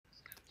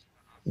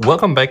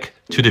Welcome back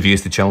to the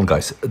VST channel,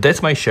 guys.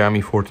 That's my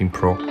Xiaomi 14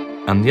 Pro,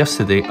 and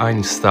yesterday I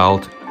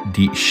installed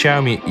the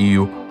Xiaomi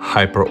EU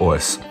Hyper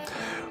OS,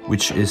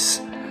 which is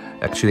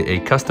actually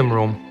a custom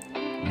ROM,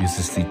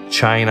 uses the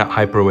China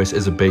Hyper OS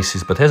as a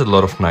basis, but has a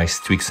lot of nice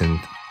tweaks and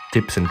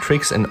tips and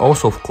tricks, and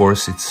also of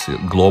course it's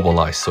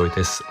globalized, so it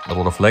has a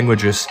lot of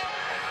languages.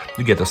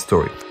 You get a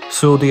story.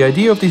 So the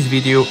idea of this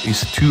video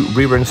is to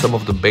rerun some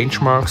of the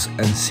benchmarks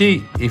and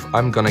see if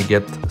I'm gonna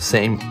get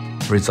same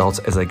results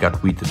as I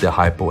got with the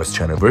HyperOS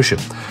China version.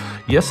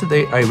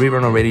 Yesterday I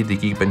rerun already the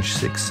Geekbench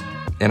 6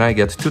 and I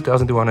get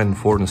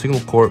 2204 on the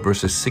single core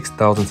versus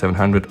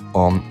 6700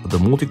 on the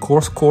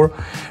multi-core score,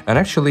 and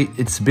actually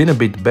it's been a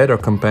bit better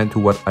compared to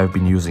what I've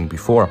been using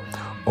before.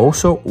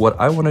 Also, what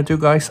I want to do,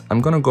 guys, I'm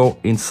gonna go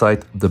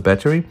inside the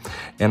battery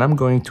and I'm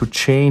going to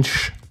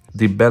change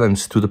the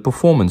balance to the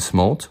performance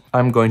mode.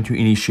 I'm going to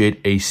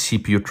initiate a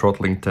CPU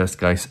throttling test,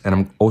 guys, and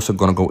I'm also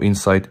gonna go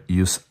inside,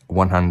 use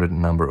 100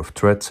 number of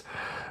threads,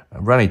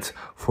 run it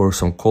for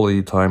some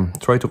quality time,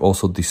 try to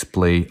also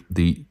display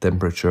the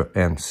temperature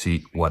and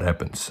see what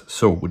happens.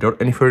 So without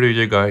any further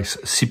ado, guys,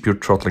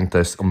 CPU throttling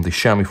test on the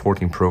Xiaomi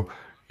 14 Pro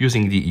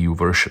using the EU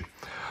version.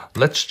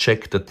 Let's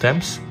check the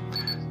temps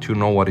to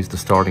know what is the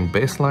starting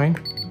baseline.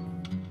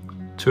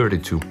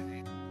 32.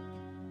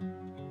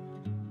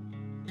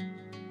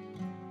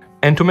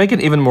 And to make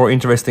it even more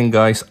interesting,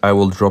 guys, I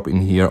will drop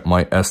in here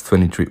my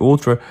S23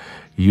 Ultra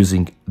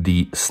using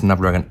the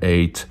Snapdragon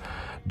 8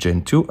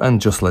 Gen 2,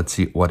 and just let's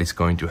see what is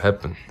going to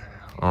happen.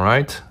 All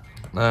right,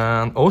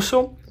 and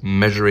also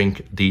measuring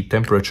the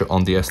temperature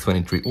on the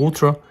S23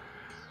 Ultra,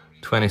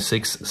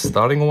 26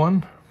 starting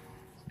one.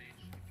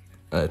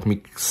 Let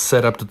me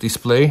set up the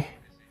display.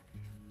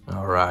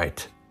 All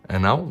right,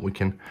 and now we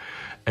can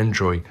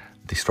enjoy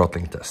the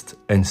throttling test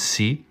and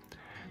see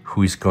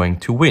who is going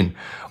to win.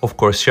 Of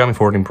course, Xiaomi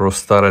 14 Pro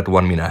started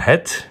 1 minute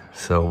ahead,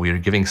 so we're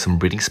giving some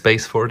breathing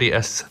space for the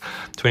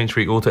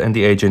S23 Ultra and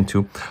the 8 Gen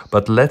 2.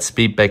 But let's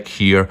be back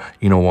here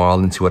in a while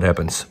and see what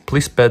happens.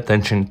 Please pay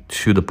attention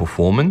to the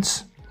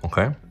performance,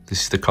 okay?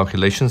 This is the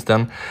calculations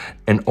done,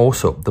 and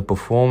also the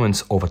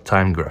performance over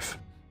time graph.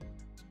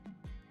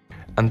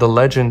 And the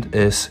legend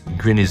is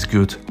green is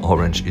good,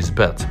 orange is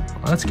bad.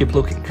 Let's keep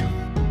looking.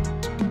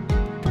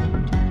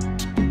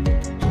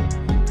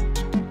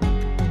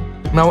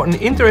 Now, an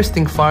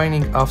interesting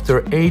finding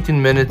after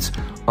 18 minutes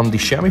on the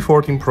Xiaomi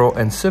 14 Pro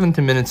and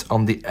 70 minutes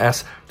on the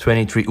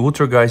S23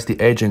 Ultra, guys, the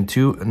 8 Gen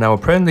 2. Now,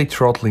 apparently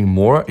throttling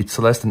more, it's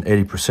less than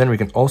 80%. We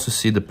can also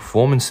see the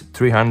performance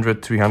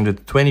 300,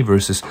 320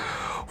 versus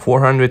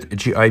 400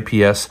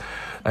 GIPS.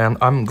 And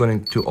I'm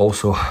going to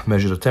also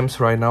measure the temps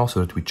right now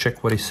so that we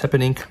check what is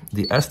happening.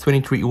 The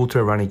S23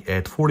 Ultra running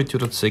at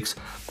 42.6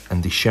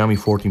 and the Xiaomi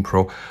 14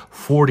 Pro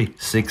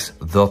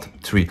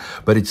 46.3.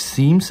 But it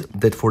seems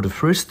that for the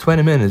first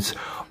 20 minutes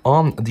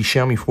on the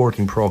Xiaomi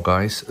 14 Pro,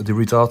 guys, the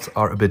results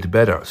are a bit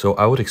better. So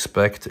I would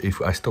expect,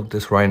 if I stop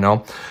this right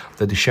now,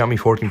 that the Xiaomi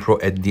 14 Pro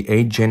at the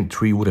 8 Gen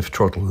 3 would have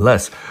throttled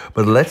less.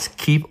 But let's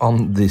keep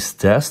on this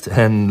test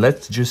and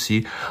let's just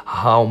see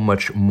how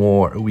much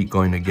more we're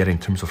going to get in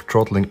terms of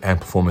throttling and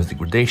performance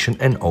degradation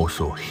and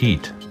also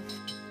heat.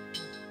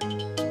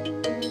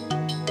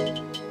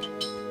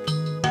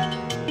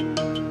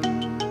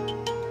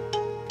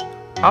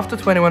 After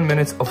 21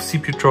 minutes of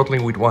CPU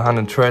throttling with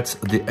 100 threads,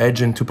 the 8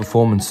 Gen 2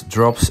 performance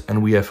drops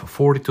and we have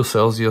 42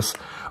 Celsius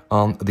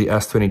on the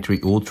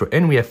S23 Ultra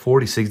and we have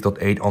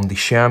 46.8 on the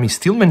Xiaomi,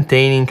 still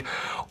maintaining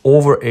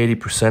over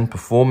 80%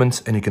 performance,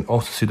 and you can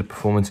also see the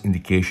performance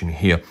indication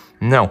here.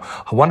 Now,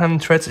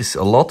 100 threads is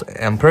a lot,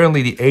 and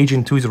apparently the 8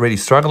 Gen 2 is already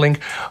struggling.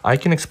 I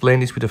can explain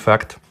this with the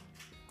fact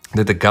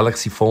that the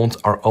Galaxy phones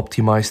are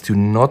optimized to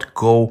not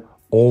go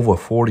over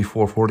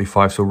 44,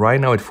 45. So right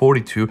now at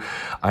 42,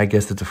 I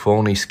guess that the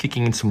phone is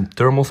kicking in some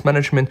thermals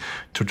management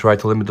to try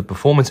to limit the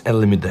performance and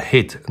limit the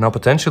hit. Now,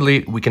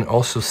 potentially, we can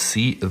also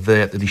see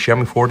that the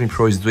Xiaomi 14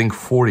 Pro is doing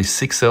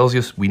 46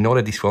 Celsius. We know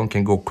that this phone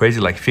can go crazy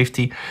like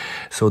 50.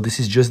 So this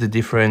is just the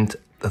different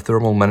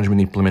thermal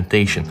management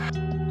implementation.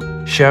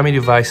 Xiaomi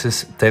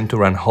devices tend to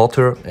run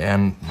hotter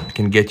and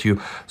can get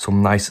you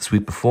some nice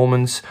sweet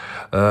performance.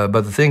 But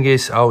the thing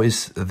is, how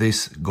is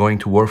this going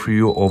to work for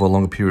you over a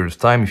longer period of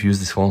time? If you use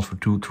these phones for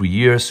 2-3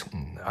 years,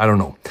 I don't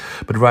know.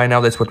 But right now,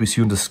 that's what we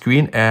see on the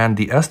screen. And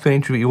the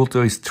S23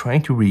 Ultra is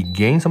trying to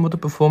regain some of the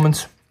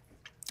performance.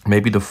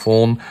 Maybe the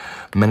phone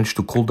managed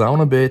to cool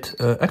down a bit.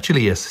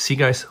 Actually, yes. See,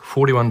 guys,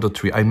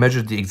 41.3. I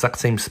measured the exact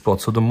same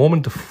spot. So the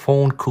moment the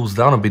phone cools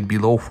down a bit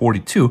below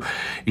 42,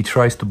 it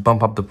tries to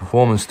bump up the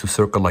performance to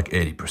circa like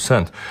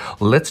 80%.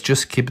 Let's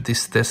just keep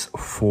this test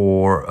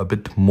for a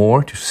bit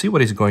more to see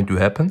what is going to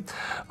happen.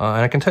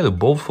 And I can tell you,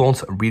 both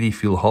phones really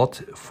feel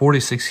hot.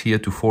 46 here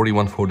to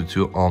 41,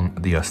 42 on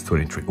the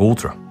S23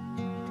 Ultra.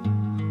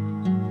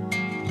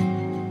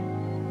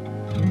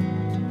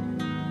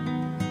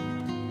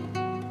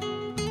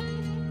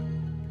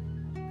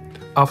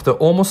 After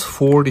almost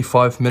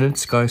 45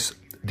 minutes, guys,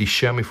 the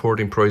Xiaomi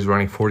 14 Pro is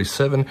running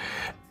 47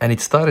 and it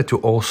started to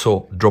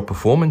also drop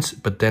performance,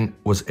 but then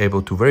was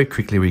able to very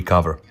quickly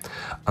recover.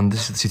 And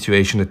this is the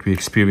situation that we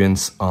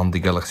experience on the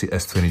Galaxy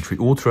S23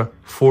 Ultra,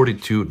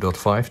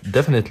 42.5,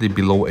 definitely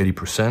below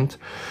 80%.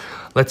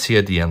 Let's see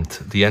at the end.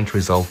 The end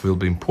result will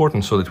be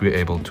important so that we're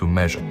able to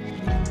measure.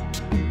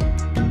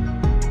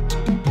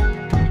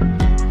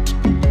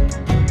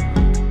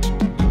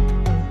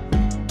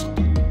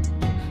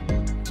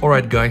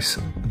 Alright guys,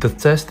 the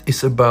test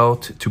is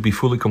about to be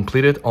fully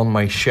completed on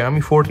my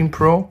Xiaomi 14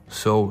 Pro,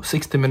 so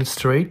 60 minutes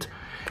straight,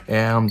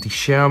 and the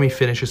Xiaomi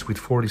finishes with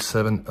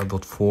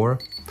 47.4,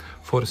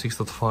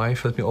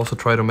 46.5. Let me also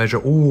try to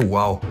measure. Oh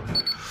wow,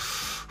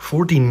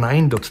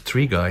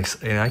 49.3 guys,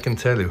 and I can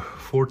tell you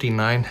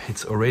 49,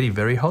 it's already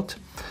very hot,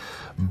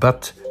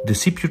 but the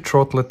CPU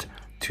throttled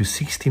to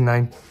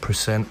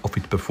 69% of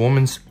its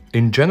performance.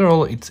 In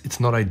general, it's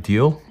not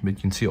ideal, but you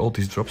can see all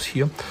these drops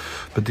here,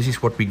 but this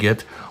is what we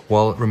get.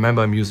 Well,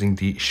 remember, I'm using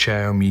the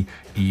Xiaomi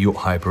EU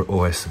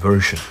HyperOS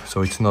version,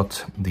 so it's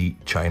not the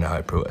China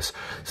HyperOS.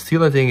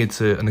 Still, I think it's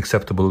an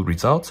acceptable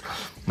result.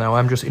 Now,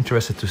 I'm just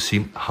interested to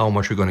see how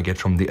much we're going to get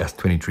from the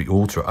S23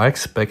 Ultra. I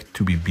expect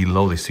to be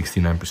below the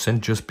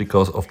 69% just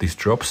because of these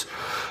drops,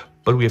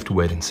 but we have to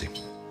wait and see.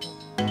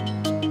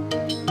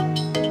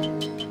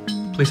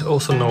 Please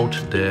also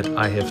note that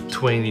I have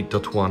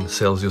 20.1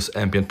 Celsius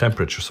ambient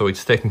temperature, so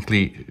it's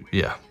technically,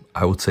 yeah,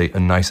 I would say a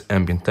nice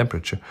ambient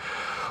temperature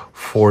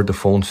for the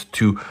phones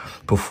to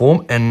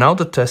perform. And now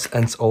the test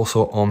ends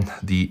also on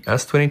the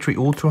S23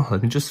 Ultra.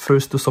 Let me just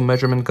first do some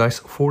measurement, guys.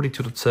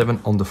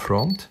 42.7 on the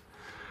front,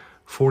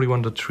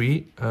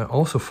 41.3.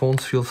 Also,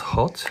 phones feels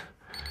hot.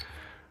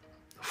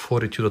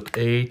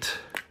 42.8.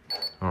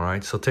 All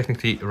right, so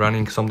technically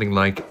running something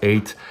like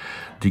 8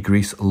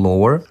 degrees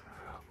lower.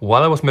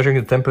 While I was measuring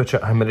the temperature,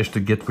 I managed to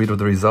get rid of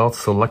the results,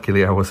 so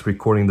luckily I was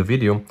recording the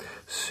video.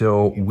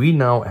 So we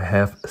now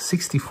have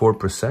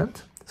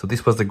 64%. So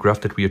this was the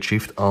graph that we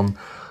achieved on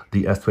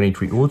the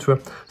S23 Ultra.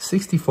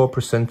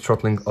 64%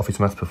 throttling of its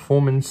max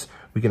performance.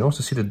 We can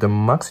also see that the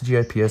max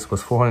GIPS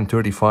was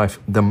 435.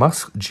 The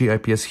max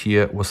GIPS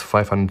here was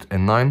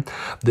 509.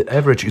 The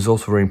average is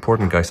also very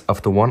important, guys.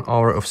 After 1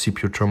 hour of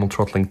CPU thermal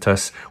throttling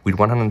tests with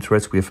 100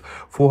 threads, we have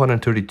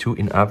 432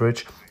 in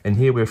average. And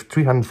here we have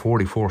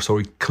 344,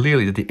 so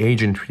clearly that the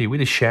 8Gen3 with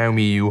the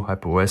Xiaomi EU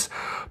HyperOS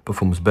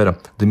performs better.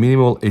 The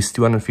minimal is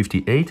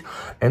 258,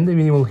 and the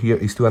minimal here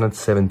is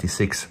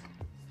 276.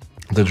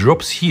 The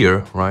drops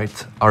here,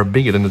 right, are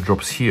bigger than the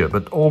drops here,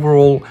 but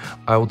overall,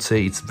 I would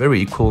say it's very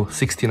equal,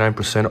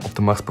 69% of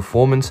the max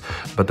performance,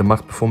 but the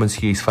max performance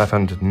here is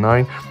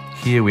 509.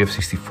 Here we have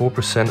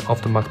 64%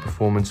 of the max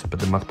performance, but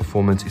the max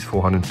performance is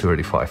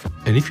 435.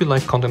 And if you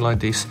like content like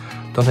this,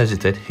 don't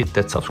hesitate, hit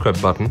that subscribe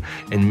button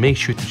and make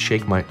sure to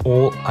check my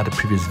all other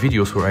previous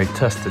videos where I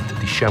tested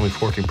the Xiaomi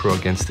 14 Pro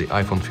against the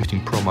iPhone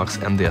 15 Pro Max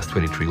and the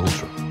S23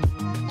 Ultra.